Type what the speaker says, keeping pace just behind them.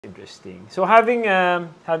interesting. So having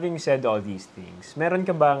said all these things, meron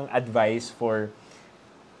ka bang advice for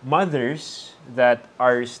mothers that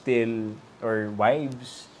are still, or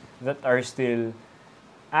wives that are still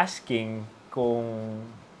asking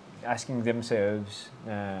asking themselves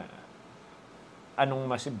na anong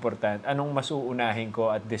mas uunahin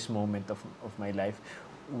ko at this moment of my life?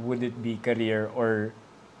 Would it be career or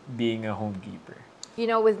being a homekeeper? You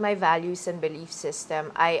know, with my values and belief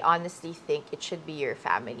system, I honestly think it should be your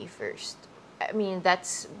family first. I mean,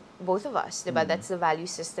 that's both of us, diba? That's the value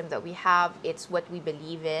system that we have. It's what we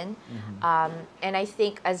believe in. And I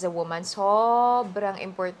think as a woman, sobrang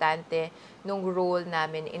importante nung role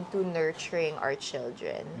namin into nurturing our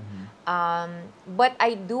children. But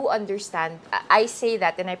I do understand, I say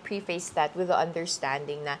that and I preface that with the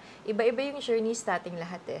understanding na iba-iba yung journeys nating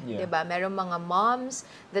lahat eh. Yeah. Diba? Merong mga moms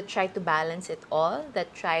that try to balance it all,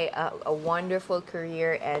 that try a wonderful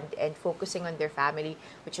career and focusing on their family,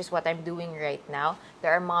 which is what I'm doing right now.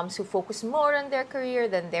 There are moms who focus more on their career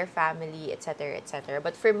than their family, etc., etc.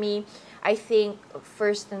 But for me, I think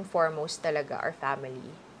first and foremost talaga our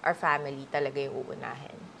family talaga yung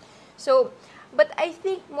uunahin. So, but I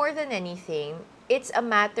think more than anything, it's a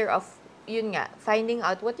matter of, yun nga, finding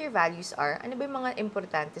out what your values are, ano ba yung mga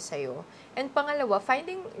importante sa'yo, and pangalawa,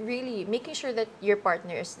 making sure that your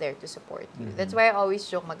partner is there to support you. That's why I always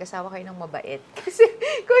joke, mag-asawa kayo ng mabait. Kasi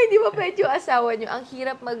kung hindi mabait yung asawa nyo, ang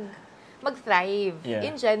hirap mag-thrive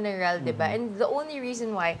in general, diba? And the only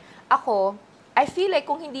reason why, I feel like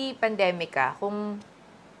kung hindi pandemic kung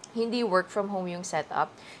hindi work from home yung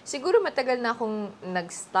setup, siguro matagal na akong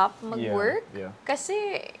nag-stop mag-work. Yeah. Kasi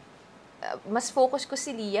mas focus ko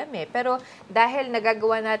si Liam eh. Pero dahil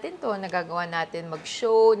nagagawa natin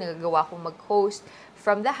mag-show, nagagawa kong mag-host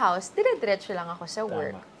from the house, dire-diretso lang ako sa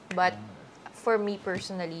work. But for me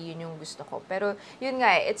personally, yun yung gusto ko. Pero yun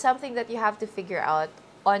nga, it's something that you have to figure out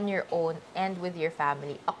on your own and with your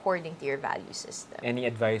family according to your value system. Any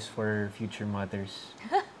advice for future mothers?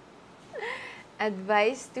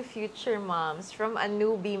 Advice to future moms from a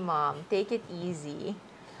newbie mom: take it easy.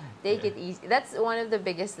 Take it easy. That's one of the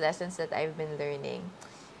biggest lessons that I've been learning.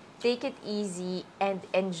 Take it easy and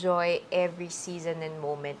enjoy every season and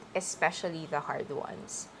moment, especially the hard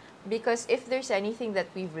ones. Because if there's anything that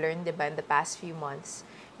we've learned, diba, in the past few months,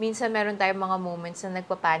 minsan meron tayong mga moments na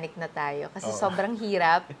nagpapanik na tayo kasi sobrang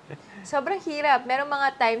hirap. Sobrang hirap. Meron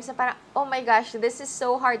mga times na parang, oh my gosh, this is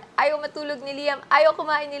so hard. Ayaw matulog ni Liam. Ayaw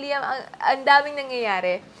kumain ni Liam. Ang daming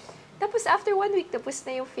nangyayari. Tapos after 1 week, tapos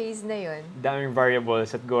na yung phase na yun. Daming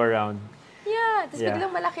variables that go around. Yeah. Tapos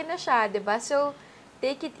biglang malaki na siya, diba? So,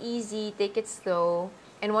 take it easy, take it slow.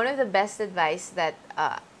 And one of the best advice that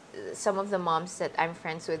some of the moms that I'm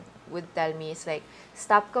friends with would tell me is like,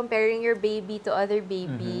 stop comparing your baby to other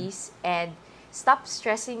babies and stop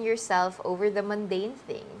stressing yourself over the mundane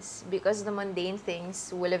things, because the mundane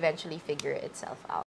things will eventually figure itself out.